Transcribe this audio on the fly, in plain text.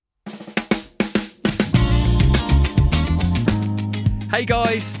Hey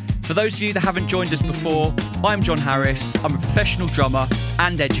guys, for those of you that haven't joined us before, I'm John Harris. I'm a professional drummer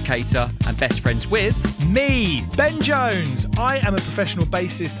and educator and best friends with... Me, Ben Jones. I am a professional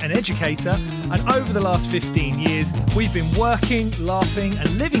bassist and educator, and over the last 15 years, we've been working, laughing and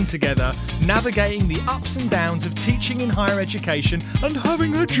living together, navigating the ups and downs of teaching in higher education and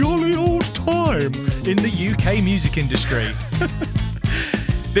having a jolly old time in the UK music industry.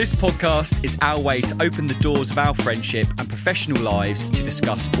 This podcast is our way to open the doors of our friendship and professional lives to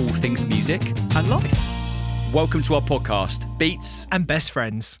discuss all things music and life. Welcome to our podcast, Beats and Best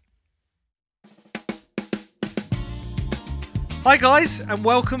Friends. Hi guys, and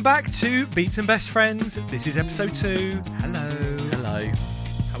welcome back to Beats and Best Friends. This is episode 2. Hello.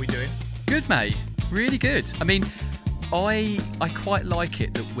 How are we doing? Good, mate. Really good. I mean, I quite like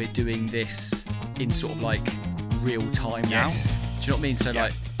it that we're doing this in sort of like real time now. Yes. Do you know what I mean? So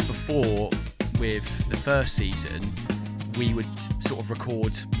like before with the first season, we would sort of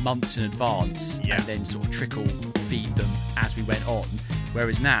record months in advance and then sort of trickle feed them as we went on.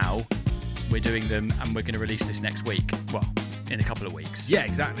 Whereas now we're doing them and we're going to release this next week. Well, in a couple of weeks. Yeah,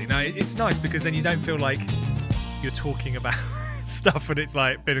 exactly. No, it's nice because then you don't feel like you're talking about stuff and it's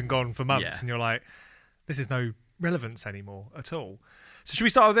like been and gone for months and you're like, this is no relevance anymore at all. So should we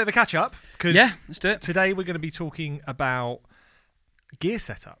start with a bit of a catch up? Yeah, let's do it. Today we're going to be talking about gear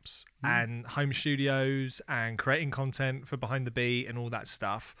setups and home studios and creating content for Behind the Beat and all that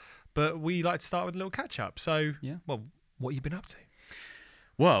stuff. But we like to start with a little catch up. So, well, what have you been up to?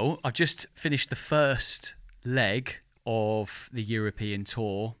 Well, I've just finished the first leg of the European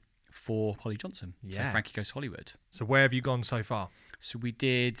tour for Holly Johnson. So Frankie Goes Hollywood. So where have you gone so far? So we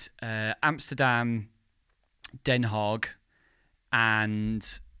did Amsterdam, Den Haag,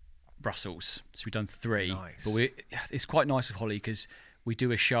 and Brussels. So we've done 3. Nice. But it's quite nice with Holly because we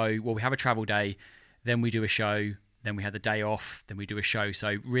do a show. Well, we have a travel day, then we do a show, then we have the day off, then we do a show.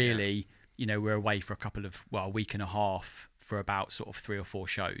 So really, we're away for a week and a half for about sort of 3 or 4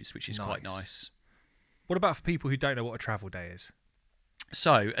 shows, which is quite nice. What about for people who don't know what a travel day is?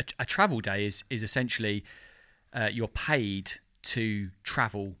 So a travel day is essentially you're paid to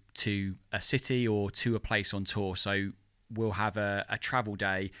travel to a city or to a place on tour. So we'll have a travel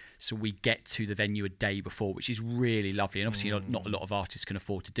day, so we get to the venue a day before, which is really lovely. And obviously not a lot of artists can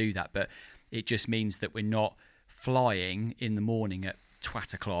afford to do that, but it just means that we're not flying in the morning at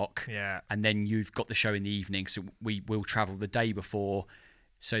 12 o'clock and then you've got the show in the evening. So we will travel the day before,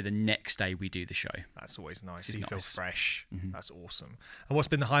 so the next day we do the show. That's always nice. So you feel fresh. Mm-hmm. That's awesome. And what's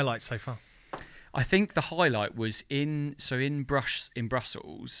been the highlight so far? I think the highlight was in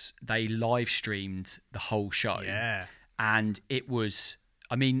Brussels, they live streamed the whole show. Yeah. And it was,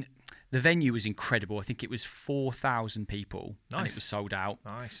 the venue was incredible. I think it was 4,000 people. Nice. And it was sold out.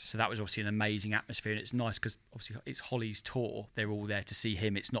 Nice. So that was obviously an amazing atmosphere. And it's nice because obviously it's Holly's tour. They're all there to see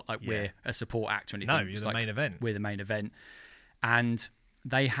him. It's not like we're a support act or anything. No, you're the main event. We're the main event. And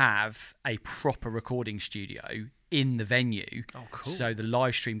they have a proper recording studio in the venue. Oh, cool. So the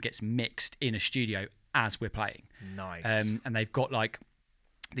live stream gets mixed in a studio as we're playing. Nice. And they've got like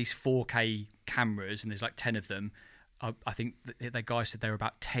these 4K cameras and there's like 10 of them. I think the guy said they're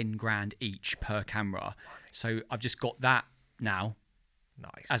about 10 grand each per camera. So I've just got that now.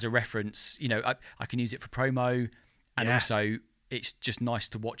 Nice. As a reference. I can use it for promo and also it's just nice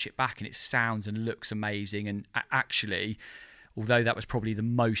to watch it back and it sounds and looks amazing. And actually, although that was probably the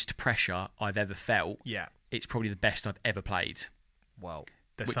most pressure I've ever felt, it's probably the best I've ever played. Well,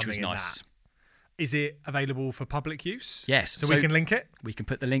 there's which something was in nice. that. Is it available for public use? Yes. So we can link it? We can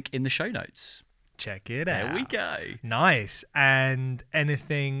put the link in the show notes. Check it out. There we go. Nice. And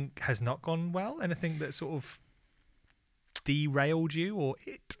anything has not gone well? Anything that sort of derailed you or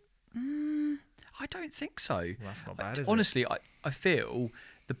it? I don't think so. Well, that's not bad, is Honestly, I feel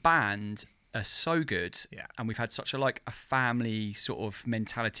the band are so good and we've had such a family sort of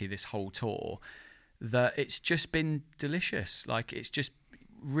mentality this whole tour that it's just been delicious. Like it's just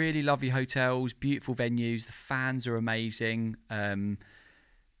really lovely hotels, beautiful venues. The fans are amazing.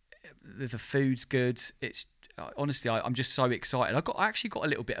 The food's good. It's honestly, I'm just so excited. I actually got a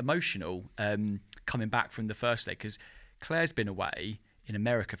little bit emotional coming back from the first leg because Claire's been away in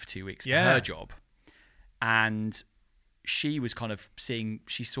America for 2 weeks for her job, and she was kind of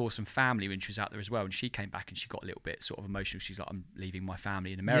she saw some family when she was out there as well, and she came back and she got a little bit sort of emotional. She's like, I'm leaving my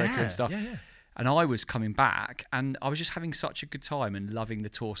family in America and stuff. Yeah. And I was coming back and I was just having such a good time and loving the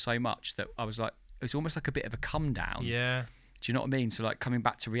tour so much that I was like, it was almost like a bit of a come down. Yeah. Do you know what I mean? So like coming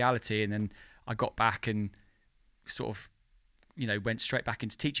back to reality, and then I got back and sort of, went straight back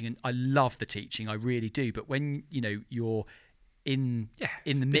into teaching, and I love the teaching, I really do. But when, you're in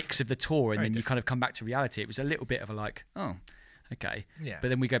the mix of the tour and then you kind of come back to reality, it was a little bit of a like, oh, Okay. Yeah. But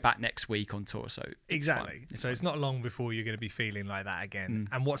then we go back next week on tour, so Exactly. It's so fine. it's not long before you're going to be feeling like that again.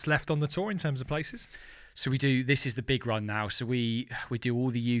 Mm. And what's left on the tour in terms of places? So we do. This is the big run now. So we do all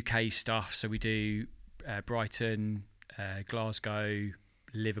the UK stuff. So we do Brighton, Glasgow,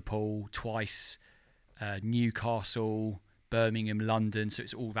 Liverpool twice, Newcastle, Birmingham, London. So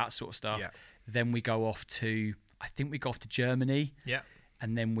it's all that sort of stuff. Yeah. Then we go off to. I think we go off to Germany. Yeah.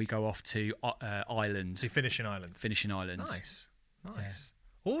 And then we go off to Ireland. So you finish in Ireland. Finish in Ireland. Nice.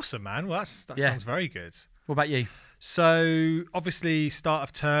 Awesome, man. Well, that Yeah. sounds very good. What about you? So obviously start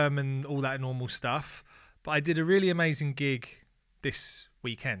of term and all that normal stuff. But I did a really amazing gig this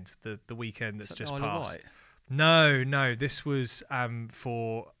weekend, the weekend that's just Isle of passed. Wight? No. This was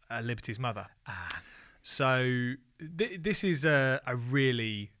for Liberty's mother. So this is a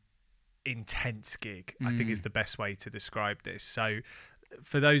really intense gig, I think is the best way to describe this. So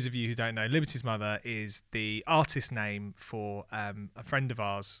for those of you who don't know, Liberty's mother is the artist name for a friend of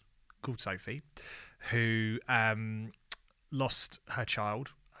ours called Sophie, who lost her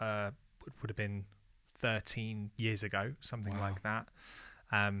child, would have been 13 years ago, something like that.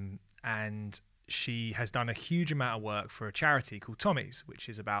 And she has done a huge amount of work for a charity called Tommy's, which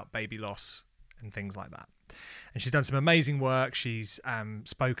is about baby loss and things like that. And she's done some amazing work. She's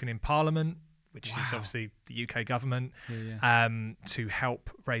spoken in Parliament, which is obviously the UK government, to help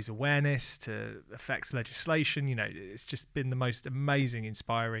raise awareness, to affect legislation. You know, it's just been the most amazing,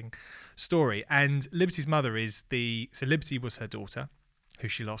 inspiring story. And Liberty's mother so Liberty was her daughter, who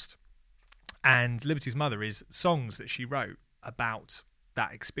she lost. And Liberty's mother is songs that she wrote about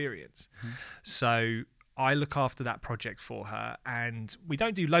that experience. So I look after that project for her, and we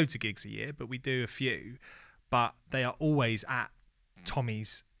don't do loads of gigs a year, but we do a few, but they are always at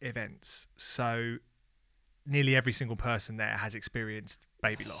Tommy's events. So nearly every single person there has experienced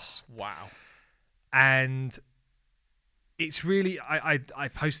baby loss. Wow. And it's really, I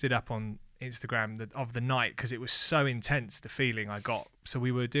posted up on Instagram of the night because it was so intense, the feeling I got. So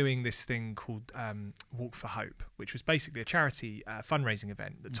we were doing this thing called Walk for Hope, which was basically a charity fundraising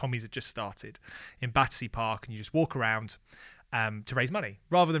event that Tommy's had just started in Battersea Park, and you just walk around to raise money.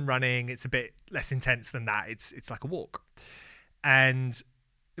 Rather than running, it's a bit less intense than that. It's like a walk. And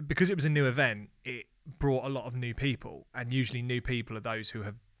because it was a new event, it brought a lot of new people, and usually new people are those who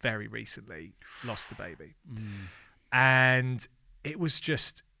have very recently lost a baby. And it was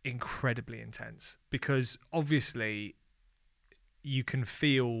just incredibly intense because obviously you can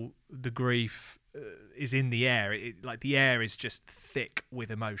feel the grief is in the air. Like the air is just thick with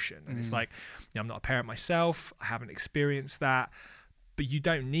emotion, and it's like, you know, I'm not a parent myself, I haven't experienced that, but you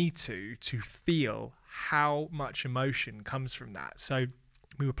don't need to feel how much emotion comes from that. So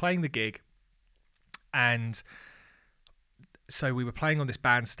we were playing the gig, and so we were playing on this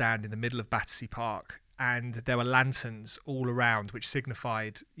bandstand in the middle of Battersea Park, and there were lanterns all around which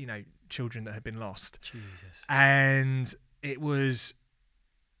signified, you know, children that had been lost. Jesus. And it was,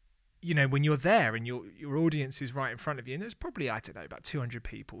 you know, when you're there and your audience is right in front of you, and there's probably, I don't know, about 200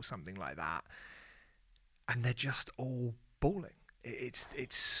 people, something like that, and they're just all bawling. It's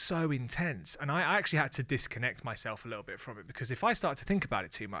so intense, and I actually had to disconnect myself a little bit from it, because if I start to think about it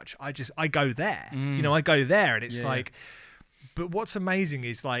too much, I go there. You know, I go there, and it's like, but what's amazing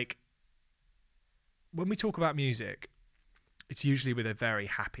is, like, when we talk about music, it's usually with a very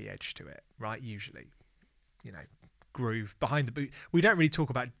happy edge to it, right? Usually, you know, groove behind the boot. We don't really talk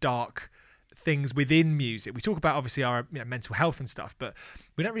about dark things within music. We talk about obviously our, you know, mental health and stuff, but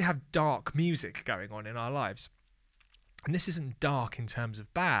we don't really have dark music going on in our lives. And this isn't dark in terms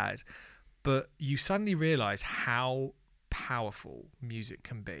of bad, but you suddenly realize how powerful music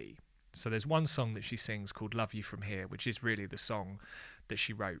can be. So there's one song that she sings called Love You From Here, which is really the song that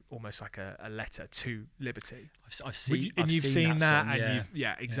she wrote, almost like a letter to Liberty. I've seen, and you've seen that, song, and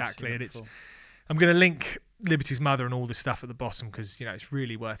exactly. Yeah, and it's, I'm going to link Liberty's mother and all the stuff at the bottom, because, you know, it's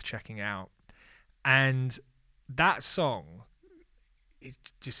really worth checking out. And that song, it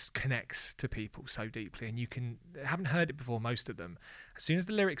just connects to people so deeply, and you haven't heard it before, most of them. As soon as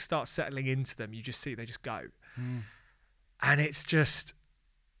the lyrics start settling into them, you just see they just go. And it's just,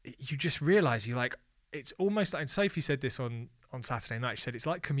 you just realize, you're like, it's almost like, and Sophie said this on Saturday night, she said it's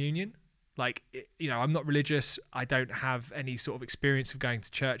like communion. Like, you know, I'm not religious, I don't have any sort of experience of going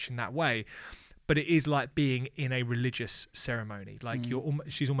to church in that way, but it is like being in a religious ceremony. Like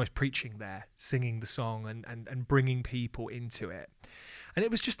she's almost preaching there, singing the song and bringing people into it. And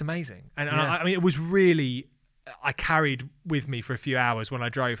it was just amazing. And I mean, it was really, I carried with me for a few hours. When I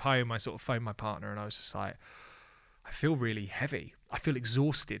drove home, I sort of phoned my partner, and I was just like, I feel really heavy. I feel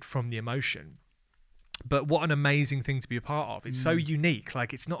exhausted from the emotion. But what an amazing thing to be a part of. It's so unique.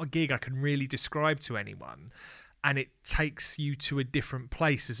 Like, it's not a gig I can really describe to anyone. and it takes you to a different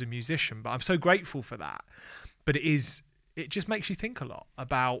place as a musician. But I'm so grateful for that. But it just makes you think a lot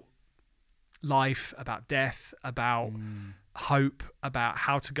about life, about death, about hope, about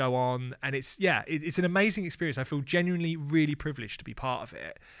how to go on. And it's an amazing experience. I feel genuinely really privileged to be part of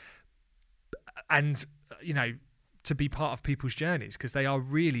it. And, you know, to be part of people's journeys, because they are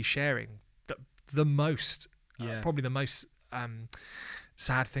really sharing the most, probably the most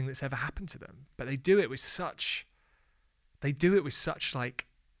sad thing that's ever happened to them. But they do it with such like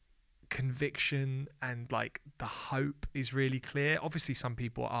conviction, and like the hope is really clear. Obviously some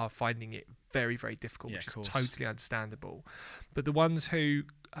people are finding it very, very difficult, which is totally understandable. But the ones who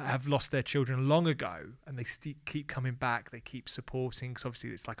have lost their children long ago, and they keep coming back, they keep supporting, because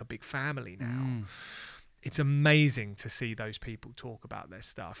obviously it's like a big family now. It's amazing to see those people talk about their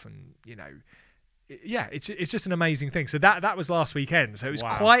stuff, and you know, it's just an amazing thing. So that was last weekend, so it was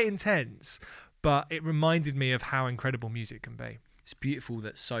quite intense, but it reminded me of how incredible music can be. It's beautiful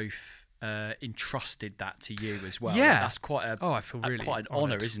that Soph entrusted that to you as well. Yeah, that's quite I feel really quite an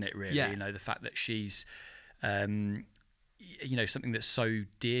honour, isn't it? Really, you know, the fact that she's, you know, something that's so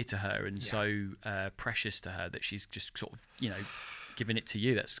dear to her and so precious to her, that she's just sort of, you know, giving it to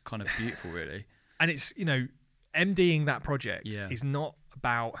you. That's kind of beautiful, really. And it's, you know, MDing that project is not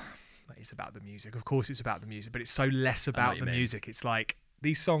about. It's about the music, of course. It's about the music, but it's so less about the music. It's like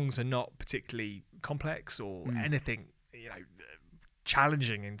these songs are not particularly complex or anything, you know,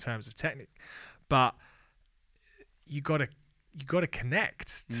 challenging in terms of technique, but you got to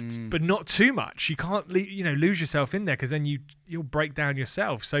connect, but not too much. You can't lose yourself in there, because then you'll break down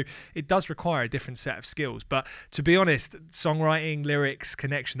yourself. So it does require a different set of skills. But to be honest, songwriting, lyrics,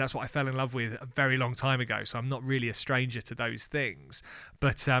 connection, that's what I fell in love with a very long time ago. So I'm not really a stranger to those things.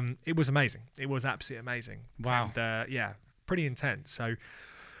 But it was amazing. It was absolutely amazing. Wow. And pretty intense. So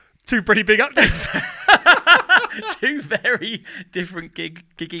 2 pretty big updates. 2 very different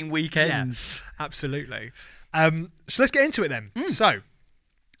gigging weekends. Yeah, absolutely. So let's get into it then. So,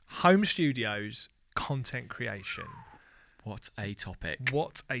 home studios, content creation. What a topic.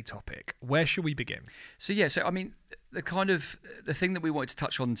 Where should we begin? So I mean, the thing that we wanted to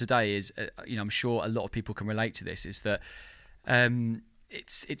touch on today is, you know, I'm sure a lot of people can relate to this, is that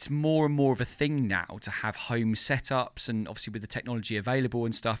it's more and more of a thing now to have home setups, and obviously with the technology available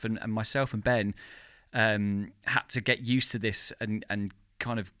and stuff, and myself and Ben had to get used to this and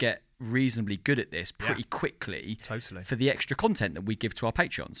kind of get reasonably good at this pretty quickly, for the extra content that we give to our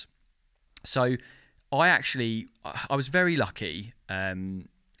Patreons. So I was very lucky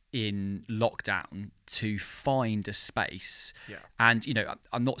in lockdown to find a space, and you know,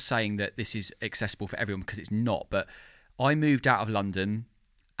 I'm not saying that this is accessible for everyone, because it's not, but I moved out of London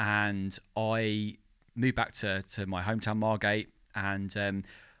and I moved back to my hometown Margate, and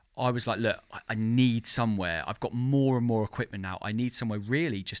I was like, look, I need somewhere. I've got more and more equipment now. I need somewhere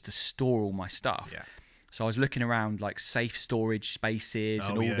really just to store all my stuff. Yeah. So I was looking around like safe storage spaces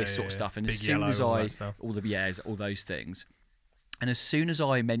and all this sort of stuff. And Big as soon as all those things. And as soon as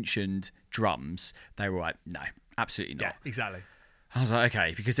I mentioned drums, they were like, no, absolutely not. Yeah, exactly. I was like,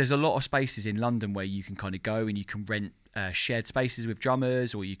 okay, because there's a lot of spaces in London where you can kind of go and you can rent shared spaces with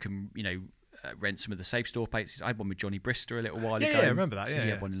drummers, or you can, you know, rent some of the safe store places. I had one with Johnny Brister a little while ago. Yeah, I remember that. So he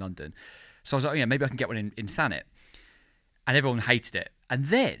had one in London. So I was like, yeah, maybe I can get one in Thanet. And everyone hated it. And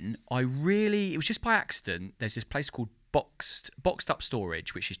then it was just by accident, there's this place called Boxed Up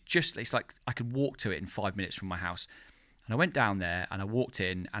Storage, which is it's like I could walk to it in 5 minutes from my house. And I went down there and I walked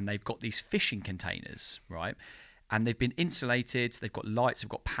in, and they've got these fishing containers, right? And they've been insulated, they've got lights, they've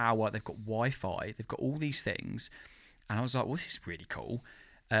got power, they've got Wi-Fi, they've got all these things. And I was like, well, this is really cool.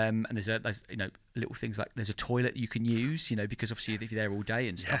 And there's you know, little things like there's a toilet you can use, you know, because obviously if you're there all day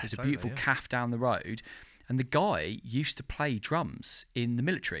and stuff, there's a beautiful cafe down the road. And the guy used to play drums in the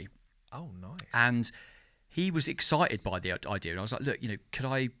military. Oh, nice. And he was excited by the idea. And I was like, look, you know, could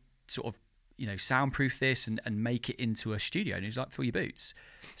I sort of, you know, soundproof this and make it into a studio? And he was like, fill your boots.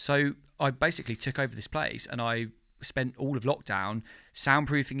 So I basically took over this place, and I spent all of lockdown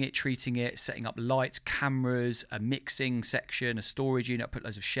soundproofing it, treating it, setting up lights, cameras, a mixing section, a storage unit. I put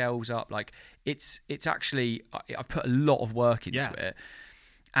loads of shelves up. Like it's actually, I've put a lot of work into it,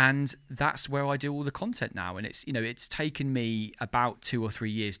 and that's where I do all the content now. And it's, you know, it's taken me about 2 or 3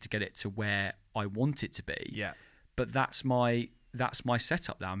 years to get it to where I want it to be. Yeah. But that's my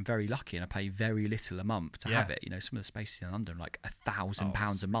setup now. I'm very lucky, and I pay very little a month to have it. You know, some of the spaces in London are like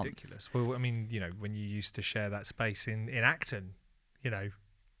 £1,000 a month. Ridiculous. Well, I mean, you know, when you used to share that space in Acton, you know,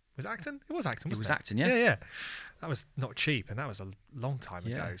 was it Acton? It was Acton, wasn't it? It was Acton, yeah. Yeah. That was not cheap, and that was a long time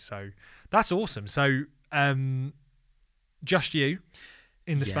ago. So that's awesome. So, just you.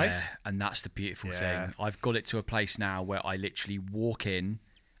 in the space. And that's the beautiful Yeah. thing. I've got it to a place now where I literally walk in,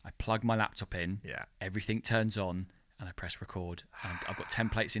 I plug my laptop in, everything turns on, and I press record. And I've got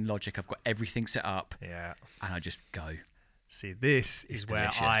templates in Logic. I've got everything set up, and I just go. See, this is where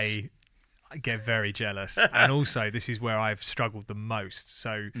delicious. I get very jealous. And also, this is where I've struggled the most.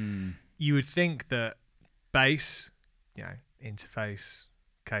 So you would think that bass, interface,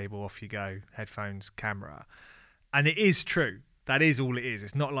 cable, off you go, headphones, camera. And it is true. That is all it is.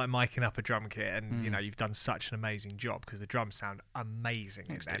 It's not like miking up a drum kit and, you've done such an amazing job because the drums sound amazing.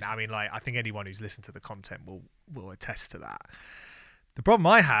 I mean, I think anyone who's listened to the content will attest to that. The problem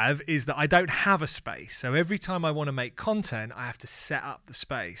I have is that I don't have a space. So every time I want to make content, I have to set up the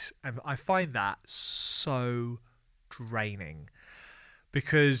space. And I find that so draining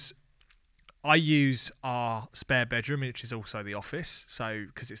because I use our spare bedroom, which is also the office. So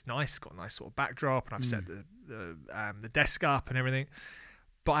because it's nice, it's got a nice sort of backdrop, and I've set the desk up and everything.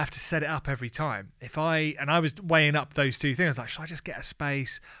 But I have to set it up every time. I was weighing up those two things. I was like, should I just get a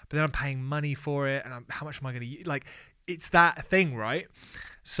space? But then I'm paying money for it, and how much am I going to use? Like, it's that thing, right?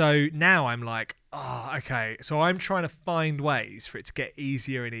 So now I'm like, oh, okay. So I'm trying to find ways for it to get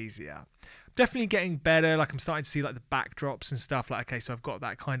easier and easier. Definitely getting better. Like, I'm starting to see like the backdrops and stuff. Like, okay, so I've got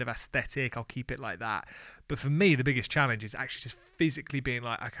that kind of aesthetic. I'll keep it like that. But for me, the biggest challenge is actually just physically being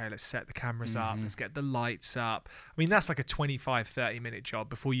like, okay, let's set the cameras up. Let's get the lights up. I mean, that's like a 25, 30-minute job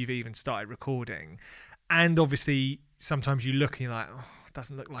before you've even started recording. And obviously, sometimes you look and you're like, oh, it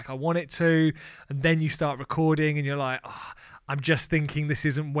doesn't look like I want it to. And then you start recording and you're like, oh, I'm just thinking this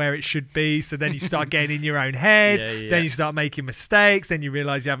isn't where it should be. So then you start getting in your own head. Then you start making mistakes. Then you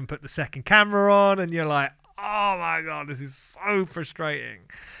realize you haven't put the second camera on. And you're like, oh my God, this is so frustrating.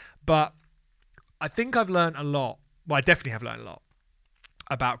 But I think I've learned a lot. Well, I definitely have learned a lot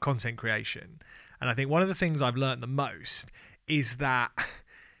about content creation. And I think one of the things I've learned the most is that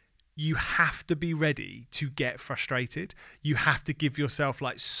you have to be ready to get frustrated. You have to give yourself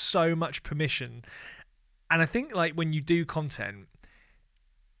like so much permission. And I think like when you do content,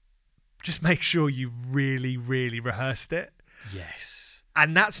 just make sure you've really, really rehearsed it. Yes.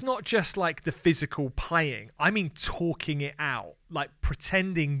 And that's not just like the physical playing. I mean, talking it out, like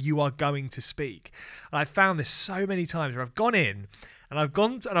pretending you are going to speak. And I've found this so many times where I've gone in and I've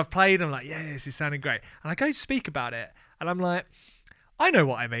played and I'm like, yeah, this is sounding great. And I go to speak about it and I'm like, I know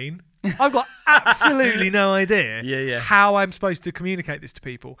what I mean. I've got absolutely no idea how I'm supposed to communicate this to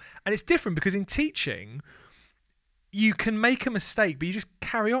people. And it's different because in teaching, you can make a mistake, but you just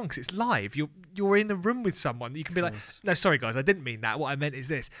carry on because it's live. You're in a room with someone. You can be like, no, sorry, guys, I didn't mean that. What I meant is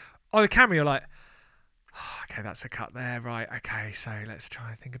this. On the camera, you're like, oh, okay, that's a cut there. Right, okay, so let's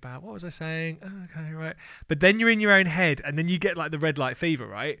try and think about, what was I saying? Okay, right. But then you're in your own head, and then you get like the red light fever,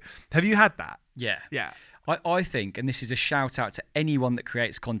 right? Have you had that? Yeah. Yeah. I think, and this is a shout out to anyone that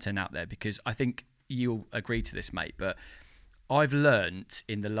creates content out there, because I think you'll agree to this, mate, but I've learnt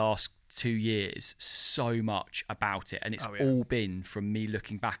in the last 2 years so much about it, and it's all been from me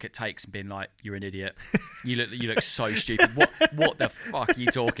looking back at takes and being like, you're an idiot. You look so stupid. What the fuck are you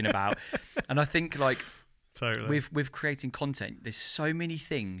talking about? And I think like totally. with creating content, there's so many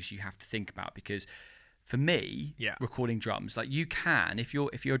things you have to think about, because for me, recording drums, like you can, if you're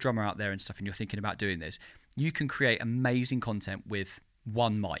a drummer out there and stuff and you're thinking about doing this, you can create amazing content with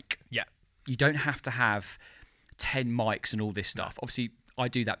one mic. Yeah. You don't have to have 10 mics and all this stuff. Obviously, I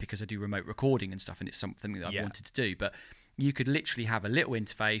do that because I do remote recording and stuff, and it's something that I wanted to do. But you could literally have a little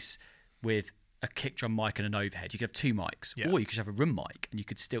interface with a kick drum mic and an overhead. You could have 2 mics, or you could have a room mic, and you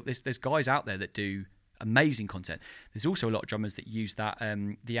could still. There's guys out there that do amazing content. There's also a lot of drummers that use that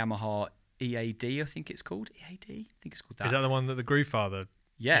the Yamaha EAD, I think it's called EAD. I think it's called that. Is that the one that the Groove Father?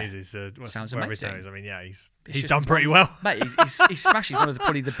 Yeah, sounds amazing. I mean, yeah, he's just done pretty well, mate. He's smashing. One of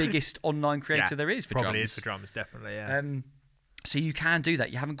probably the biggest online creator there is for drums. Probably is for drums, definitely. Yeah. So you can do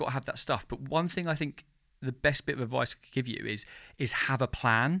that. You haven't got to have that stuff. But one thing I think the best bit of advice I could give you is have a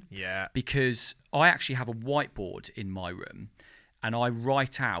plan. Yeah. Because I actually have a whiteboard in my room, and I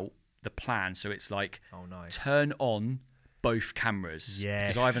write out the plan. So it's like, turn on both cameras.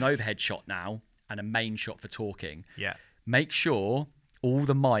 Yes. Because I have an overhead shot now and a main shot for talking. Yeah. Make sure all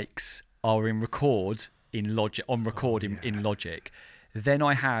the mics are in record in Logic, in Logic. Then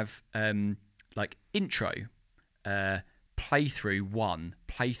I have like intro, playthrough 1,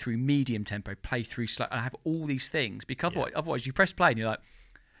 playthrough medium tempo, playthrough slow. I have all these things because otherwise you press play and you're like,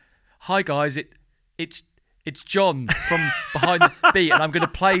 "Hi guys, it's John from behind the beat, and I'm going to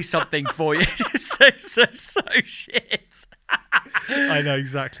play something for you." so shit. I know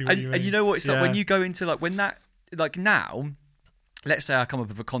exactly what you mean. And you know what? It's like when you go into like when that like now. let's say I come up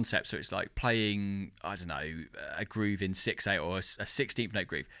with a concept, so it's like playing, I don't know, a groove in 6/8 or a 16th note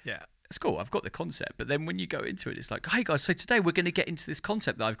groove. Yeah. It's cool. I've got the concept, but then when you go into it, it's like, hey guys, so today we're going to get into this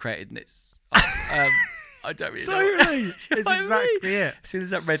concept that I've created, and it's I don't really know. Totally. It's exactly it. As soon as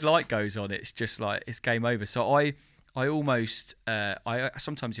that red light goes on, it's just like it's game over. So I almost I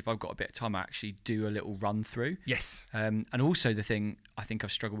sometimes, if I've got a bit of time, I actually do a little run through. Yes. And also the thing I think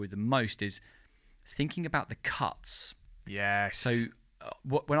I've struggled with the most is thinking about the cuts. Yes. So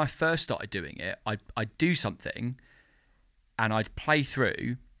when I first started doing it, I'd do something and I'd play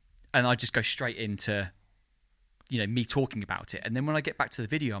through and I'd just go straight into, me talking about it. And then when I get back to the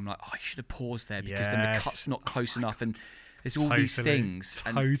video, I'm like, I should have paused there because then the cut's not close enough. And there's all these things.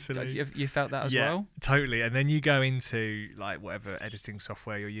 Totally. And you felt that as well? Totally. And then you go into like whatever editing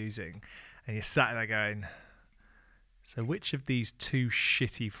software you're using and you're sat there going, so which of these 2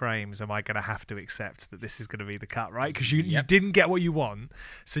 shitty frames am I going to have to accept that this is going to be the cut, right? Because you didn't get what you want.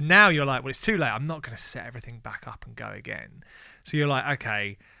 So now you're like, well, it's too late. I'm not going to set everything back up and go again. So you're like,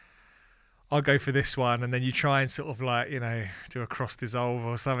 okay, I'll go for this one. And then you try and sort of like, do a cross dissolve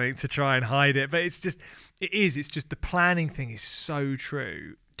or something to try and hide it. But it's just the planning thing is so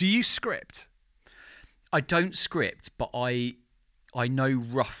true. Do you script? I don't script, but I know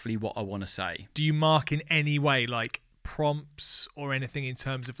roughly what I want to say. Do you mark in any way like prompts or anything in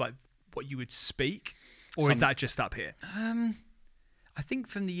terms of like what you would speak, or is that just up here? I think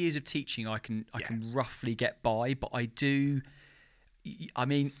from the years of teaching, I can roughly get by, but I do. I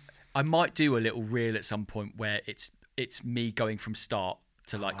mean, I might do a little reel at some point where it's me going from start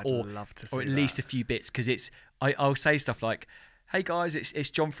to like, I'd love to see or at least a few bits, because I'll say stuff like, "Hey guys, it's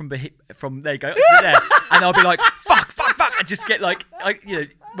John from there you go," there, and I'll be like, "Fuck!" I just get like,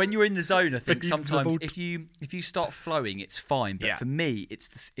 when you're in the zone, I think sometimes if you start flowing, it's fine. But for me,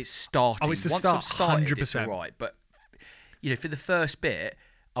 it's starting. Oh, it's the Once start. I've started, 100%. it's all right. But for the first bit,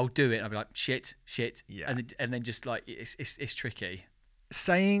 I'll do it. And I'll be like, shit, and then just like it's tricky.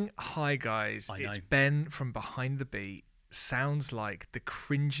 Saying hi guys, it's Ben from Behind the Beat sounds like the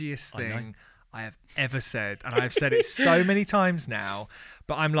cringiest thing I have ever said, and I've said it so many times now.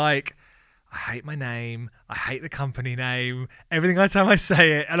 But I'm like, I hate my name. I hate the company name. Every time I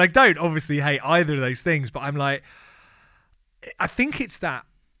say it, and I don't obviously hate either of those things, but I'm like, I think it's that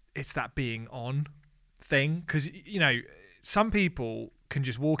being on thing, because some people can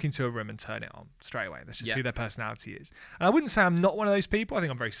just walk into a room and turn it on straight away. That's just who their personality is. And I wouldn't say I'm not one of those people. I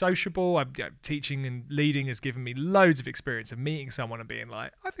think I'm very sociable. Teaching and leading has given me loads of experience of meeting someone and being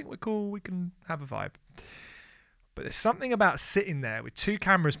like, I think we're cool. We can have a vibe. But there's something about sitting there with 2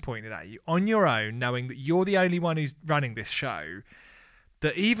 cameras pointed at you on your own, knowing that you're the only one who's running this show,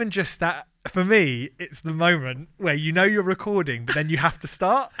 that even just that, for me, it's the moment where you're recording, but then you have to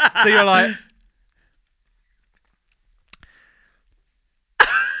start. So you're like...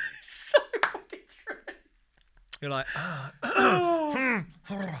 So fucking true. You're like...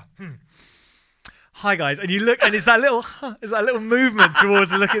 Hi guys, and you look, and it's that little movement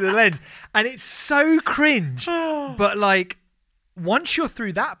towards the look at the lens, and it's so cringe. But like, once you're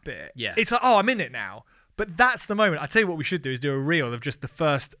through that bit, it's like, oh, I'm in it now. But that's the moment. I tell you what, we should do is do a reel of just the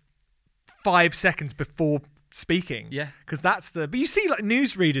first 5 seconds before speaking. Yeah, because that's the. But you see, like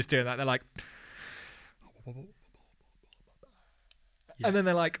newsreaders doing that. They're like, and then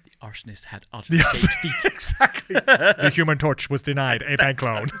they're like, the arsonist had unshaped feet. Exactly. The Human Torch was denied a bank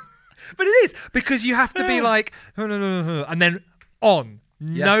loan. But it is, because you have to be like, and then on.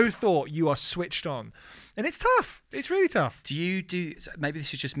 No thought, you are switched on. And it's tough. It's really tough. Do you do, maybe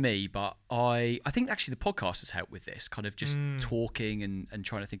this is just me, but I think actually the podcast has helped with this, kind of just talking and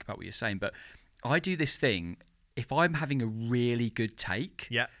trying to think about what you're saying. But I do this thing, if I'm having a really good take,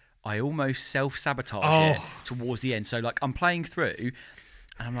 I almost self-sabotage it towards the end. So like I'm playing through,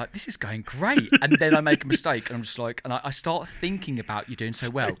 and I'm like, this is going great. And then I make a mistake, and I'm just like, and I start thinking about you doing so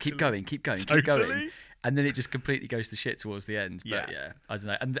well. Keep going. And then it just completely goes to shit towards the end. But I don't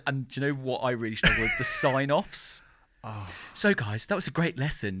know. And do you know what I really struggle with? The sign-offs. So guys, that was a great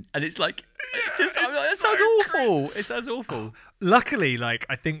lesson. And it's like, it sounds awful. It sounds awful. Luckily, like,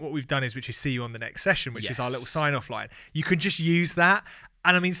 I think what we've done is, which is see you on the next session, which is our little sign-off line. You can just use that.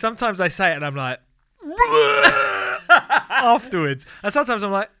 And I mean, sometimes I say it and I'm like, afterwards. And sometimes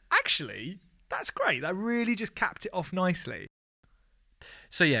I'm like, actually, that's great. That really just capped it off nicely.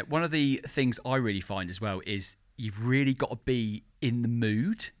 So yeah, one of the things I really find as well is you've really got to be in the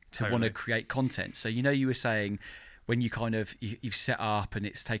mood to want to create content. So you were saying when you kind of you've set up and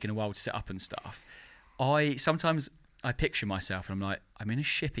it's taken a while to set up and stuff. Sometimes I picture myself and I'm like, I'm in a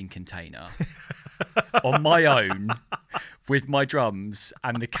shipping container on my own with my drums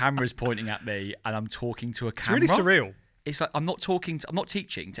and the camera's pointing at me and I'm talking to a camera. It's really surreal. it's like I'm not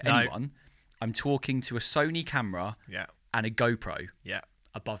teaching to anyone. I'm talking to a Sony camera and a GoPro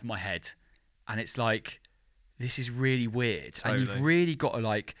above my head. And it's like, this is really weird. Totally. And you've really got to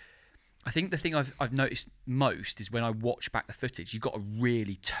like, I think the thing I've noticed most is when I watch back the footage, you've got to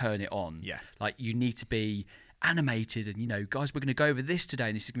really turn it on. Yeah. Like you need to be animated and, guys, we're going to go over this today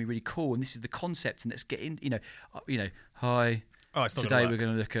and this is going to be really cool and this is the concept and let's get in, hi. Oh, it's not today we're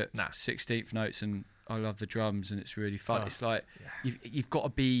going to look at 16th notes and I love the drums and it's really fun. It's like, you've got to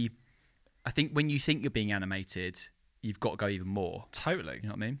be, I think when you think you're being animated, you've got to go even more. Totally. You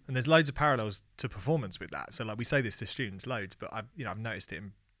know what I mean? And there's loads of parallels to performance with that. So like we say this to students loads, but I've noticed it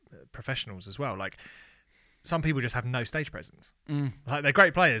in professionals as well. Like some people just have no stage presence. Like they're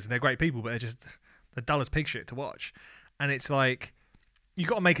great players and they're great people, but they're dull as pig shit to watch. And it's like, you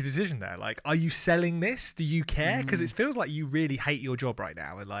got to make a decision there. Like, are you selling this? Do you care? Because it feels like you really hate your job right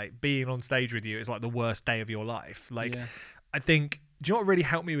now. And like being on stage with you is like the worst day of your life. Like, I think, do you know what really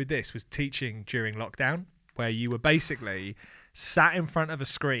helped me with this was teaching during lockdown, where you were basically sat in front of a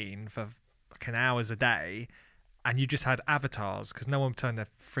screen for fucking hours a day and you just had avatars because no one turned their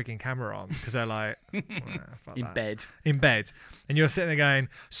freaking camera on because they're like in bed. And you're sitting there going,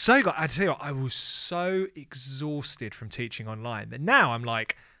 I tell you what, I was so exhausted from teaching online that now I'm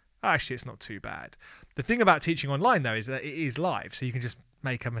like, actually, it's not too bad. The thing about teaching online though is that it is live, so you can just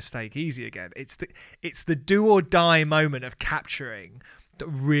make a mistake easy again. It's the do or die moment of capturing that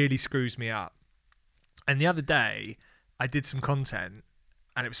really screws me up. And the other day I did some content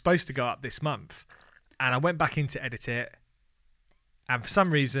and it was supposed to go up this month. And I went back in to edit it, and for some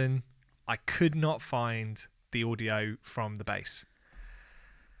reason, I could not find the audio from the bass.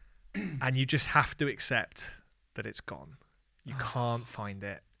 And you just have to accept that it's gone. You can't find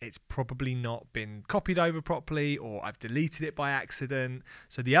it. It's probably not been copied over properly, or I've deleted it by accident.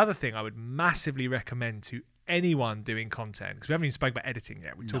 So the other thing I would massively recommend to anyone doing content, because we haven't even spoken about editing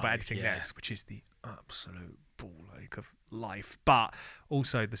yet. We'll talk about editing next, which is the absolute ball ache of life, but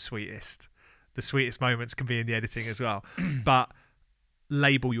also the sweetest moments can be in the editing as well. But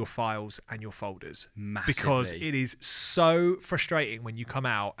label your files and your folders. Massively. Because it is so frustrating when you come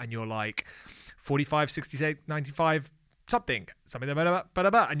out and you're like 45, 66, 95, something,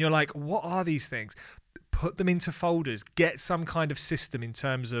 and you're like, what are these things? Put them into folders. Get some kind of system in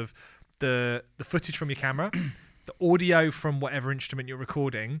terms of the footage from your camera, the audio from whatever instrument you're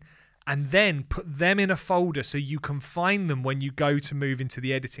recording, and then put them in a folder so you can find them when you go to move into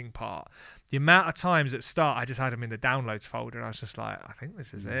the editing part. The amount of times at start I just had them in the downloads folder and I was just like, I think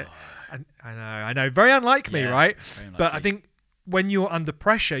this is it. And I know, very unlike me, right? But I think when you're under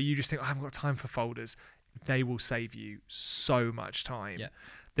pressure, you just think, I haven't got time for folders. They will save you so much time. Yeah.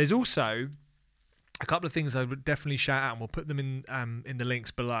 There's also a couple of things I would definitely shout out, and we'll put them in the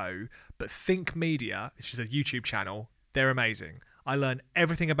links below. But Think Media, which is a YouTube channel, they're amazing. I learn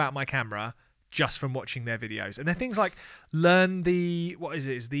everything about my camera just from watching their videos. And they're things like learn the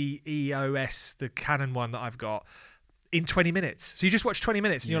EOS, the Canon one that I've got, in 20 minutes. So you just watch 20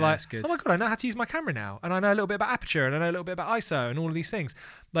 minutes and you're like, oh my God, I know how to use my camera now. And I know a little bit about aperture and I know a little bit about ISO and all of these things.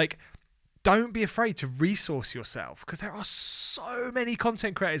 Like, don't be afraid to resource yourself, because there are so many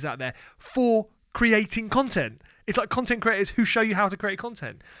content creators out there for creating content. It's like content creators who show you how to create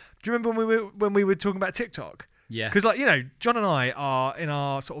content. Do you remember when we were talking about TikTok? Yeah. Because John and I are in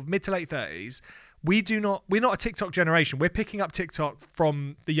our sort of mid to late 30s. We're not a TikTok generation. We're picking up TikTok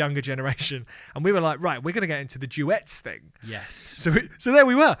from the younger generation. And we were like, right, we're going to get into the duets thing. Yes. So there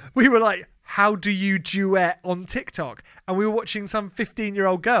we were. We were like, how do you duet on TikTok? And we were watching some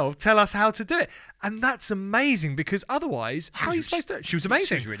 15-year-old girl tell us how to do it. And that's amazing, because otherwise, how are you supposed to do it? She was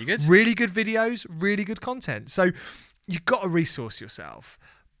amazing. She was really good. Really good videos, really good content. So you've got to resource yourself,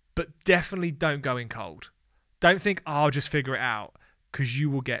 but definitely don't go in cold. Don't think, I'll just figure it out, because you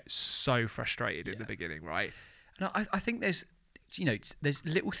will get so frustrated in the beginning, right? No, I think there's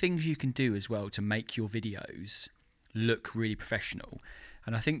little things you can do as well to make your videos look really professional.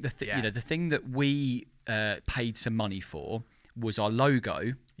 And I think the thing that we paid some money for was our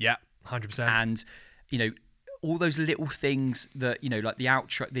logo. Yeah, 100%. And all those little things that like the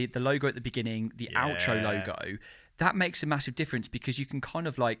outro, the logo at the beginning, the outro logo. That makes a massive difference, because you can kind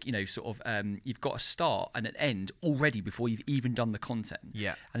of you've got a start and an end already before you've even done the content.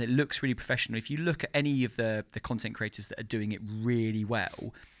 Yeah. And it looks really professional. If you look at any of the content creators that are doing it really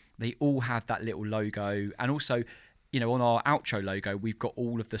well, they all have that little logo. And also, on our outro logo, we've got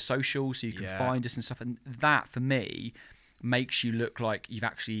all of the socials so you can find us and stuff. And that, for me, makes you look like you've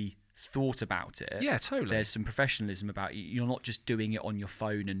actually thought about it. Yeah, totally. There's some professionalism about you. You're not just doing it on your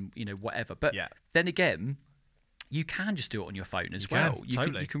phone and, whatever. But then again, you can just do it on your phone as well.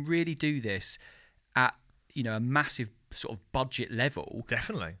 Totally. You can really do this at a massive sort of budget level.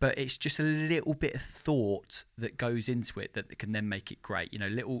 Definitely. But it's just a little bit of thought that goes into it that can then make it great.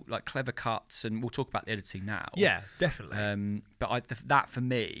 Little like clever cuts, and we'll talk about the editing now. Yeah, definitely. But that for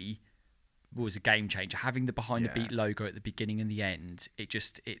me was a game changer. Having the behind the beat logo at the beginning and the end, it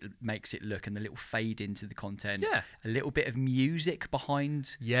makes it look, and the little fade into the content. Yeah. A little bit of music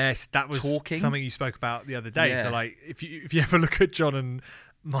behind. Yes, that was talking. Something you spoke about the other day. Yeah. So like if you ever look at John and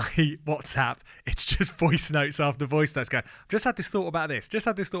my WhatsApp, it's just voice notes after voice notes going, I've just had this thought about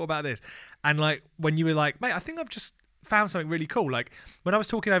this, and like when you were like, mate, I think I've just found something really cool. Like when I was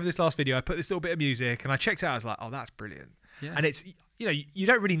talking over this last video, I put this little bit of music and I checked it out. I was like, oh, that's brilliant. Yeah. And it's, you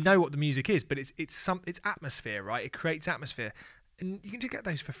don't really know what the music is, but it's atmosphere, right? It creates atmosphere. And you can just get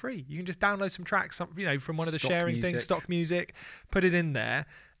those for free. You can just download some tracks, from one of the sharing things, stock music, put it in there.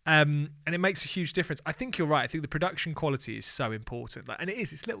 And it makes a huge difference. I think you're right. I think the production quality is so important. And it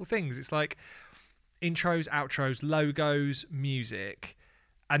is. It's little things. It's like intros, outros, logos, music.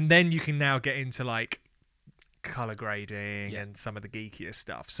 And then you can now get into like color grading and some of the geekier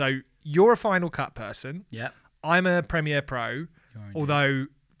stuff. So you're a Final Cut person. Yeah. I'm a Premiere Pro. Although,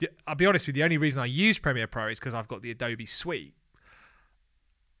 I'll be honest with you, the only reason I use Premiere Pro is because I've got the Adobe suite.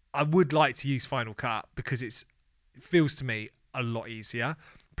 I would like to use Final Cut because it feels to me a lot easier.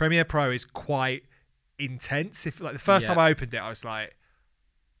 Premiere Pro is quite intense. If like the first time I opened it, I was like,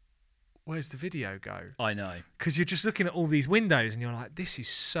 where's the video go? I know. Because you're just looking at all these windows and you're like, this is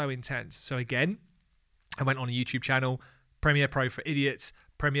so intense. So again, I went on a YouTube channel, Premiere Pro for idiots,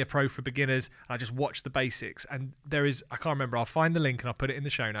 Premiere Pro for beginners, and I just watched the basics. And there is, I can't remember, I'll find the link and I'll put it in the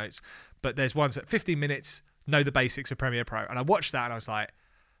show notes, but there's ones at 15 minutes, know the basics of Premiere Pro. And I watched that and I was like,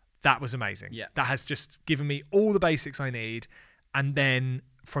 that was amazing. Yeah. That has just given me all the basics I need. And then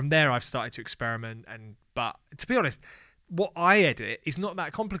from there, I've started to experiment. But to be honest, what I edit is not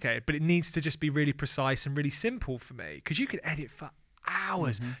that complicated, but it needs to just be really precise and really simple for me. Because you could edit for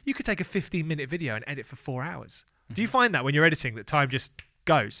hours. Mm-hmm. You could take a 15-minute video and edit for 4 hours. Mm-hmm. Do you find that when you're editing that time just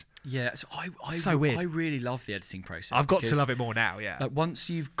goes? Yeah, so so weird. I really love the editing process. I've got to love it more now, yeah. Like once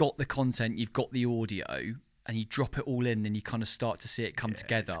you've got the content, you've got the audio, and you drop it all in, then you kind of start to see it come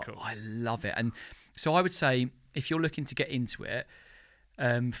together. Cool. I love it. And so I would say, if you're looking to get into it,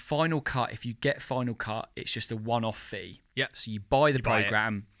 Final Cut, if you get Final Cut, it's just a one-off fee. Yeah. So you buy the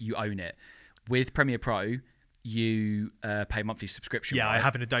program, you own it. With Premiere Pro, you pay a monthly subscription. Yeah, right? I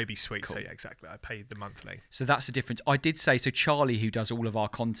have an Adobe suite, cool. So yeah, exactly. I pay the monthly. So that's the difference. I did say, so Charlie, who does all of our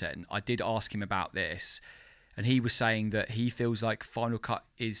content, I did ask him about this, and he was saying that he feels like Final Cut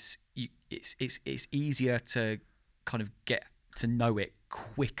is it's easier to kind of get to know it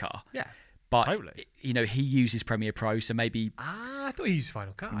quicker. Yeah. But, totally. He uses Premiere Pro, so maybe... I thought he used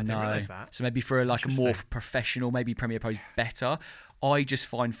Final Cut. I didn't realise that. So maybe for a more professional, maybe Premiere Pro is better. I just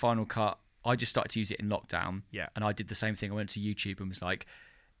find Final Cut... I just started to use it in lockdown. Yeah. And I did the same thing. I went to YouTube and was like,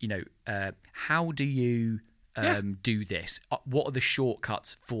 how do you do this? What are the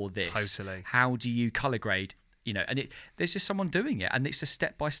shortcuts for this? Totally. How do you color grade? And there's just someone doing it. And it's a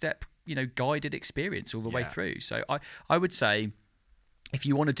step-by-step, guided experience all the way through. So I would say, if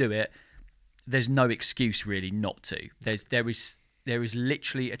you want to do it, there's no excuse really not to. There is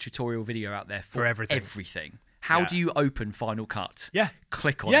literally a tutorial video out there for everything. How do you open Final Cut? Yeah.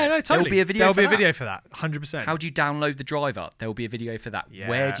 Click on it. Yeah, no, totally. There'll be a video for that. 100%. How do you download the driver? There will be a video for that. Yeah.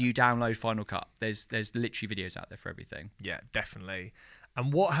 Where do you download Final Cut? There's literally videos out there for everything. Yeah, definitely.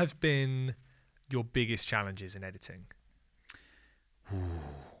 And what have been your biggest challenges in editing?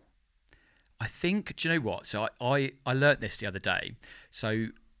 I think, do you know what? So I learnt this the other day. So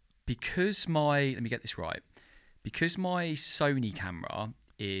because let me get this right. Because my Sony camera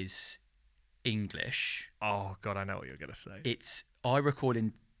is English. Oh God, I know what you're going to say. I record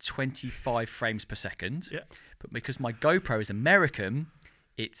in 25 frames per second. Yeah. But because my GoPro is American,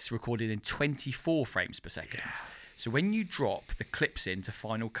 it's recorded in 24 frames per second. Yeah. So when you drop the clips into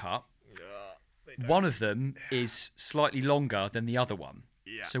Final Cut, one of them is slightly longer than the other one.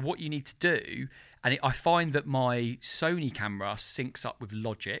 Yeah. So what you need to do, and I find that my Sony camera syncs up with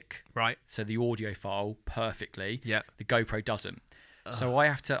Logic. Right. So the audio file perfectly. Yeah. The GoPro doesn't. So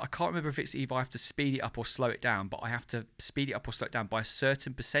I can't remember if it's either I have to speed it up or slow it down, but I have to speed it up or slow it down by a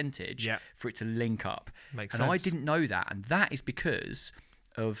certain percentage for it to link up. Makes sense. And I didn't know that. And that is because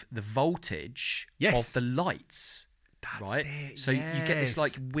of the voltage of the lights. That's right? it, so you get this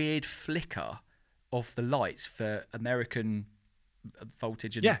like weird flicker of the lights for American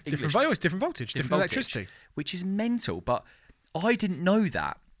voltage and English. different voltage, different electricity. Which is mental, but I didn't know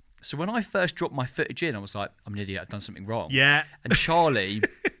that. So when I first dropped my footage in, I was like, I'm an idiot, I've done something wrong. Yeah. And Charlie,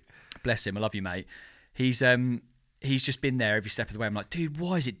 bless him, I love you, mate. He's he's just been there every step of the way. I'm like, dude,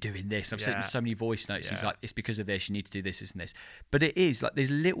 why is it doing this? I've sent him Yeah. so many voice notes. Yeah. He's like, it's because of this. You need to do this, this, and this. But it is like there's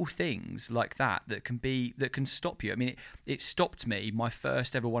little things like that can stop you. I mean, it stopped me. My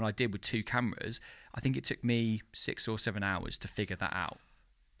first ever one I did with 2 cameras. I think it took me 6 or 7 hours to figure that out.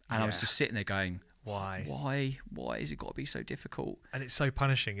 And I was just sitting there going, why has it got to be so difficult? And it's so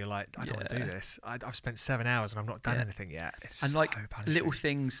punishing. You're like, I don't want to do this. I've spent 7 hours and I've not done anything yet. It's and so like punishing. little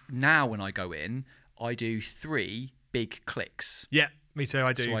things now when I go in, I do 3 big clicks. Yeah, me too.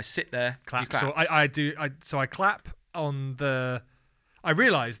 I do. So I sit there, clap. do So I clap on the. I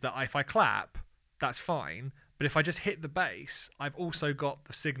realise that if I clap, that's fine. But if I just hit the bass, I've also got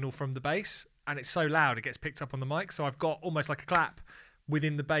the signal from the bass, and it's so loud it gets picked up on the mic. So I've got almost like a clap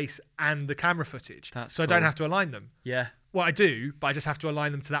within the bass and the camera footage. That's so I don't have to align them. Yeah. Well, I do, but I just have to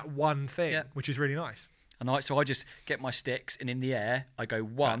align them to that one thing, which is really nice. And so I just get my sticks, and in the air I go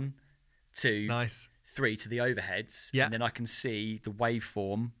 1, 2, nice. 3 to the overheads, Yeah. and then I can see the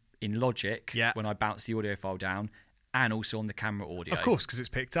waveform in Logic when I bounce the audio file down, and also on the camera audio. Of course, because it's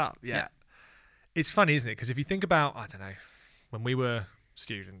picked up. Yeah. It's funny, isn't it? Because if you think about, I don't know, when we were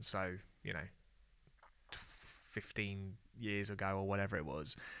students, so, 15 years ago or whatever it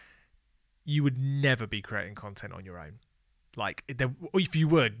was, you would never be creating content on your own. Like, if you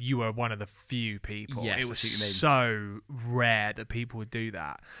would, you were one of the few people. Yes, it was I see what you mean. so rare that people would do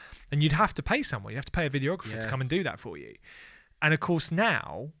that. And you'd have to pay someone. You have to pay a videographer to come and do that for you. And of course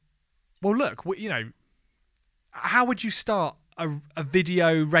now, well, look, how would you start a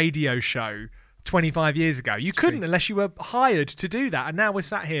video radio show 25 years ago? You couldn't unless you were hired to do that. And now we're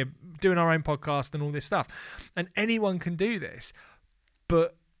sat here doing our own podcast and all this stuff. And anyone can do this.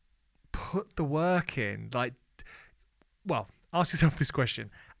 But put the work in. Like, well, ask yourself this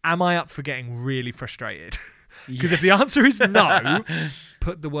question. Am I up for getting really frustrated? Because if the answer is no,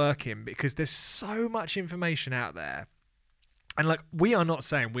 put the work in, because there's so much information out there. And like, we are not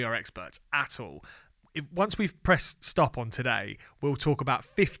saying we are experts at all. Once we've pressed stop on today, we'll talk about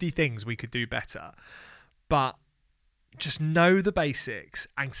 50 things we could do better. But just know the basics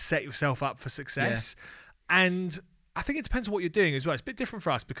and set yourself up for success. Yeah. And I think it depends on what you're doing as well. It's a bit different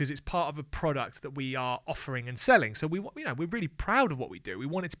for us because it's part of a product that we are offering and selling. So we're really proud of what we do. We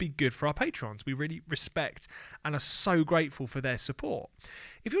want it to be good for our patrons. We really respect and are so grateful for their support.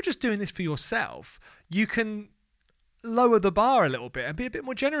 If you're just doing this for yourself, you can lower the bar a little bit and be a bit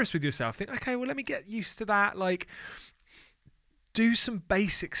more generous with yourself. Think, okay, well, let me get used to that. Like, do some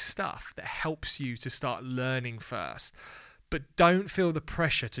basic stuff that helps you to start learning first. But don't feel the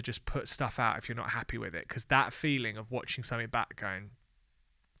pressure to just put stuff out if you're not happy with it, because that feeling of watching something back going,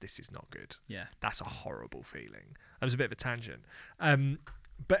 this is not good. Yeah. That's a horrible feeling. That was a bit of a tangent.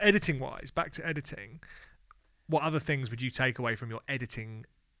 But editing-wise, back to editing, what other things would you take away from your editing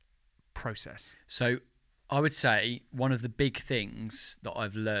process? So I would say one of the big things that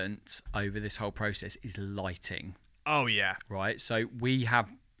I've learnt over this whole process is lighting. Oh, yeah. Right? So we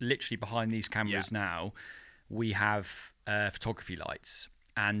have literally behind these cameras now, we have photography lights.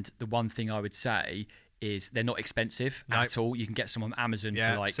 And the one thing I would say is they're not expensive at all. You can get some on Amazon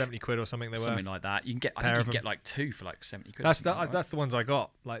for like 70 quid or something. Something like that. You can get, I think you can get like 2 for like 70 quid. That's the ones I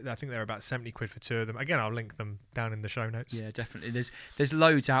got. Like, I think they're about 70 quid for 2 of them. Again, I'll link them down in the show notes. Yeah, definitely. There's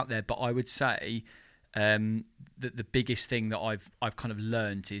loads out there, but I would say that the biggest thing that I've kind of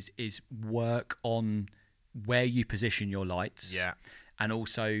learned is work on where you position your lights. Yeah. And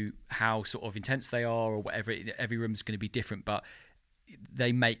also how sort of intense they are or whatever. Every room's going to be different, but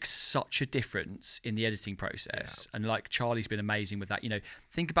they make such a difference in the editing process. Yeah. And like Charlie's been amazing with that.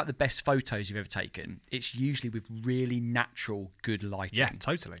 Think about the best photos you've ever taken. It's usually with really natural, good lighting. Yeah,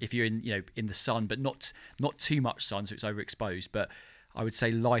 totally. If you're in the sun, but not too much sun, so it's overexposed. But I would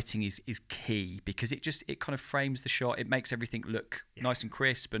say lighting is key, because it kind of frames the shot. It makes everything look nice and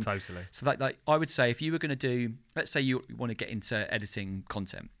crisp. And totally. So like I would say, if you were going to do, let's say you want to get into editing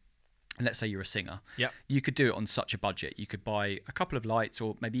content, and let's say you're a singer, you could do it on such a budget. You could buy a couple of lights,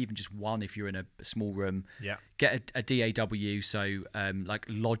 or maybe even just one if you're in a small room. Yeah. Get a DAW, so like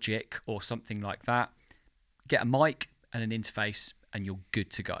Logic or something like that. Get a mic and an interface, and you're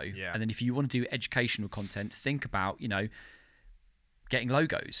good to go. Yeah. And then if you want to do educational content, think about getting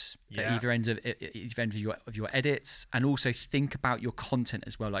logos at either end of your edits, and also think about your content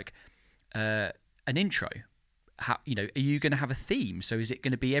as well, like an intro. How are you going to have a theme? So is it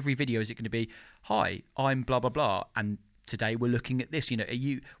going to be every video? Is it going to be, hi, I'm blah blah blah, and today we're looking at this?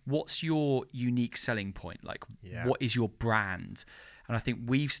 What's your unique selling point? Like, what is your brand? And I think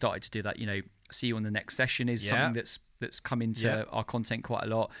we've started to do that. See you on the next session is something that's come into our content quite a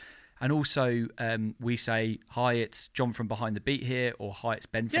lot. And also, we say, hi, it's John from Behind the Beat here, or hi, it's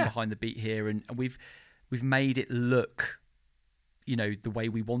Ben from Behind the Beat here. And we've made it look, the way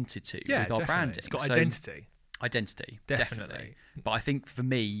we wanted to with our definitely. branding. It's got So, identity. definitely. But I think for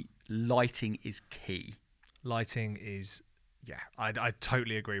me, lighting is key. Lighting is, I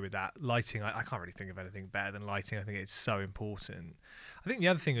totally agree with that. Lighting, I can't really think of anything better than lighting. I think it's so important. I think the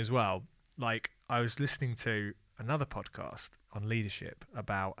other thing as well, like I was listening to another podcast on leadership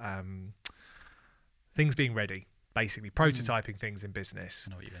about things being ready, basically prototyping things in business.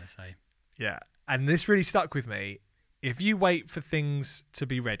 I know what you're going to say. Yeah. And this really stuck with me. If you wait for things to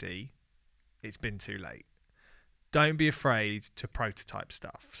be ready, it's been too late. Don't be afraid to prototype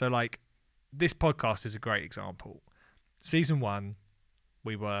stuff. So like this podcast is a great example. Season 1,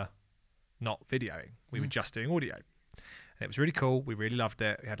 we were not videoing. We were just doing audio. And it was really cool. We really loved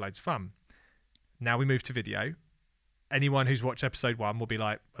it. We had loads of fun. Now we moved to video. Anyone who's watched episode 1 will be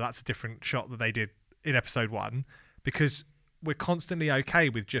like, well, that's a different shot that they did in episode 1, because we're constantly okay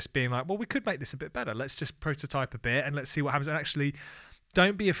with just being like, well, we could make this a bit better. Let's just prototype a bit and let's see what happens. And actually,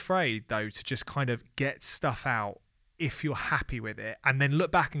 don't be afraid, though, to just kind of get stuff out if you're happy with it, and then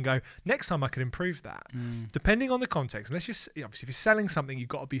look back and go, next time I could improve that. Depending on the context. Unless obviously, if you're selling something, you've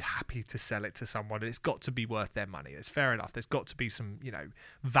got to be happy to sell it to someone, and it's got to be worth their money. It's fair enough. There's got to be some,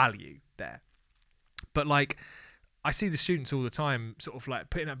 value there. But like, I see the students all the time sort of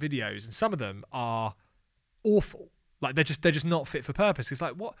like putting up videos, and some of them are awful. Like they're just not fit for purpose. It's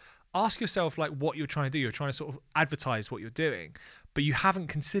like, what? Ask yourself like what you're trying to do. You're trying to sort of advertise what you're doing, but you haven't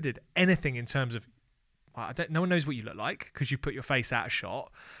considered anything in terms of, no one knows what you look like because you put your face out of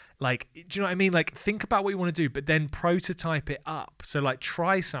shot. Like, do you know what I mean? Like, think about what you want to do, but then prototype it up. So like,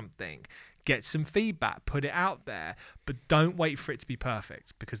 try something, get some feedback, put it out there, but don't wait for it to be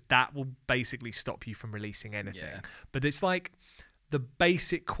perfect, because that will basically stop you from releasing anything. Yeah. But it's like the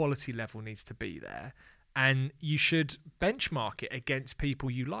basic quality level needs to be there. And you should benchmark it against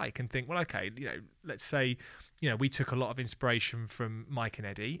people you like and think, well, okay, let's say, we took a lot of inspiration from Mike and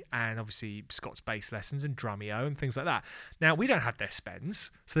Eddie, and obviously Scott's bass lessons and Drumeo and things like that. Now, we don't have their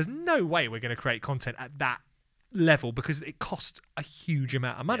spends, so there's no way we're going to create content at that level, because it costs a huge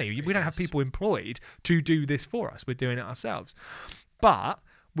amount of money. We don't have people employed to do this for us. We're doing it ourselves. But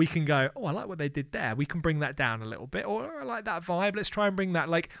we can go, oh, I like what they did there. We can bring that down a little bit. Or I like that vibe. Let's try and bring that.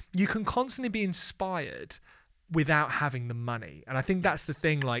 Like, you can constantly be inspired without having the money. And I think that's the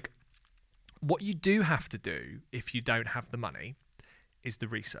thing. Like, what you do have to do if you don't have the money is the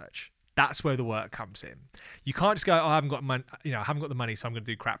research. That's where the work comes in. You can't just go, oh, I haven't got money, I haven't got the money, so I'm going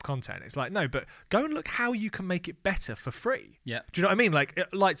to do crap content. It's like, no, but go and look how you can make it better for free. Yeah. Do you know what I mean? Like,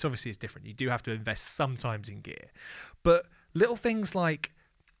 lights obviously is different. You do have to invest sometimes in gear. But little things like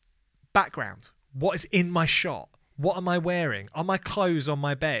background, what is in my shot? What am I wearing? Are my clothes on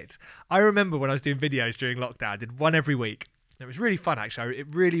my bed? I remember when I was doing videos during lockdown, I did one every week. It was really fun, actually.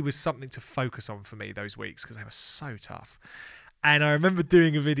 It really was something to focus on for me those weeks, because they were so tough. And I remember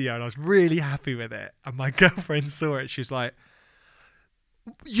doing a video and I was really happy with it. And my girlfriend saw it. She was like,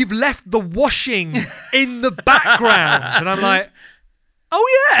 you've left the washing in the background. And I'm like,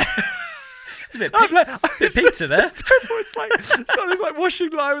 oh, yeah. A bit pizza there. It's got this like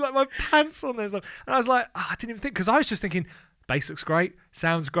washing line with like my pants on there. And I was like, I didn't even think, because I was just thinking, bass looks great,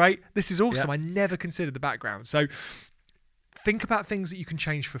 sounds great. This is awesome. Yep. I never considered the background. So think about things that you can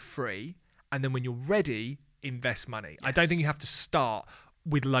change for free. And then when you're ready, invest money. Yes. I don't think you have to start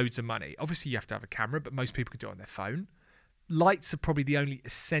with loads of money. Obviously, you have to have a camera, but most people can do it on their phone. Lights are probably the only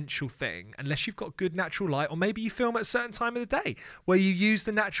essential thing, unless you've got good natural light, or maybe you film at a certain time of the day where you use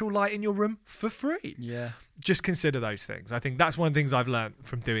the natural light in your room for free. Yeah. Just consider those things. I think that's one of the things I've learned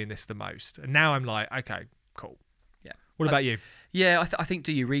from doing this the most. And now I'm like, okay, cool. Yeah. What about you? Yeah, I think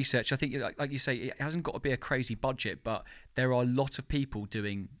do your research. I think, like you say, it hasn't got to be a crazy budget, but there are a lot of people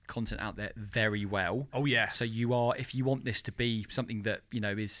doing content out there very well. Oh, yeah. So if you want this to be something that,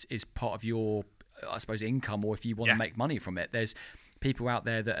 is part of your, I suppose, income, or if you want to make money from it, there's people out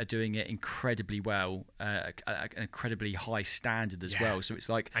there that are doing it incredibly well, an incredibly high standard as well. So it's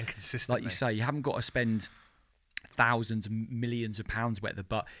like, and consistently, like you say, you haven't got to spend thousands, millions of pounds worth of,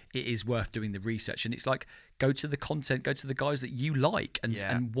 but it is worth doing the research. And it's like, go to the content, go to the guys that you like,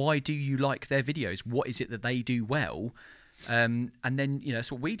 and why do you like their videos? What is it that they do well? And then,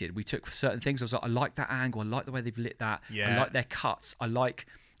 that's what we did. We took certain things. I was like, I like that angle. I like the way they've lit that. I like their cuts. I like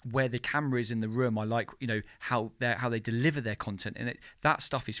where the camera is in the room. I like, how they deliver their content. And that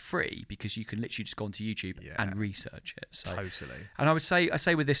stuff is free, because you can literally just go onto YouTube and research it. So, totally. And I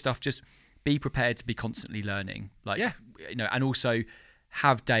say with this stuff, just be prepared to be constantly learning. And also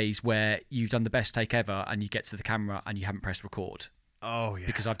have days where you've done the best take ever and you get to the camera and you haven't pressed record. Oh, yeah.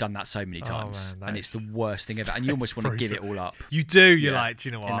 Because I've done that so many times, and it's the worst thing ever. And you almost want to give it all up. You do. You're like, do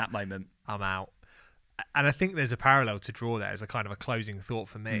you know what? In that moment. I'm out. And I think there's a parallel to draw there as a kind of a closing thought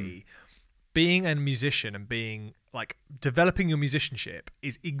for me. Being a musician and being like developing your musicianship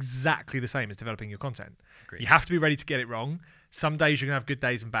is exactly the same as developing your content. Agreed. You have to be ready to get it wrong. Some days you're going to have good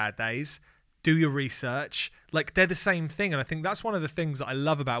days and bad days. Do your research. Like, they're the same thing. And I think that's one of the things that I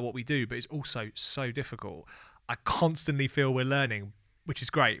love about what we do, but it's also so difficult. I constantly feel we're learning, which is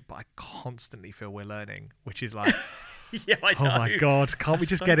great, but I constantly feel we're learning, which is like, Yeah, I know. oh my God, can't we That's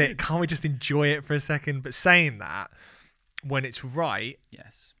just so get good. it? Can't we just enjoy it for a second? But saying that, when it's right,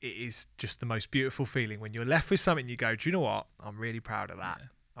 Yes. it is just the most beautiful feeling when you're left with something you go, do you know what? I'm really proud of that. Yeah.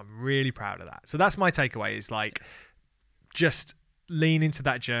 I'm really proud of that. So that's my takeaway, is like, just lean into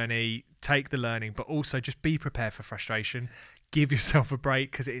that journey, take the learning, but also just be prepared for frustration. Give yourself a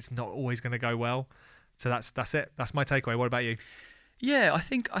break, because it's not always going to go well. So that's it. That's my takeaway. What about you? Yeah, I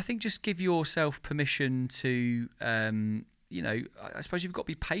think just give yourself permission to, I suppose you've got to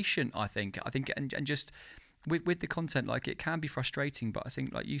be patient. I think, and just with the content, like, it can be frustrating, but I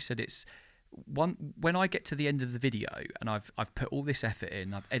think, like you said, it's when I get to the end of the video and I've put all this effort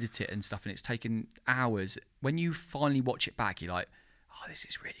in, I've edited it and stuff, and it's taken hours. When you finally watch it back, you're like, oh, this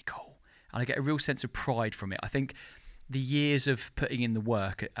is really cool, and I get a real sense of pride from it. I think the years of putting in the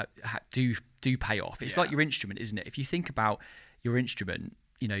work do pay off. It's like your instrument, isn't it? If you think about your instrument,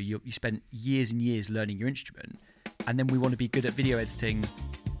 you spent years and years learning your instrument, and then we want to be good at video editing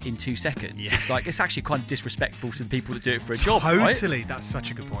in 2 seconds. Yeah. It's like, it's actually quite disrespectful to the people that do it for a job, Totally. right? That's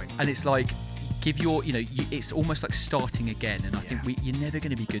such a good point. And it's like, give your, it's almost like starting again. And I think you're never going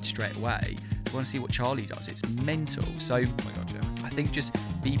to be good straight away. We want to see what Charlie does. It's mental. So, Oh my God, yeah. I think just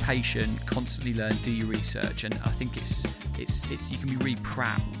be patient, constantly learn, do your research, and I think it's you can be really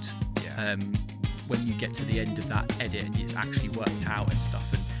proud when you get to the end of that edit and it's actually worked out and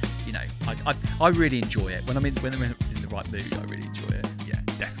stuff. And I really enjoy it when I'm in the right mood. I really enjoy it. Yeah,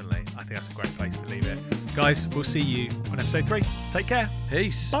 definitely. I think that's a great place to leave it. Guys, we'll see you on episode 3. Take care.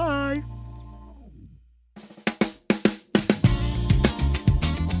 Peace. Bye.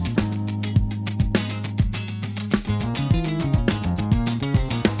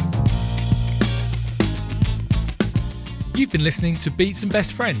 You've been listening to Beats and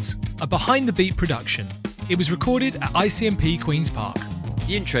Best Friends, a behind the beat production. It was recorded at ICMP Queen's Park.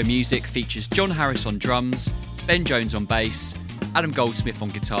 The intro music features John Harris on drums, Ben Jones on bass, Adam Goldsmith on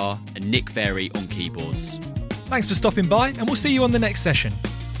guitar, and Nick Very on keyboards. Thanks for stopping by, and we'll see you on the next session.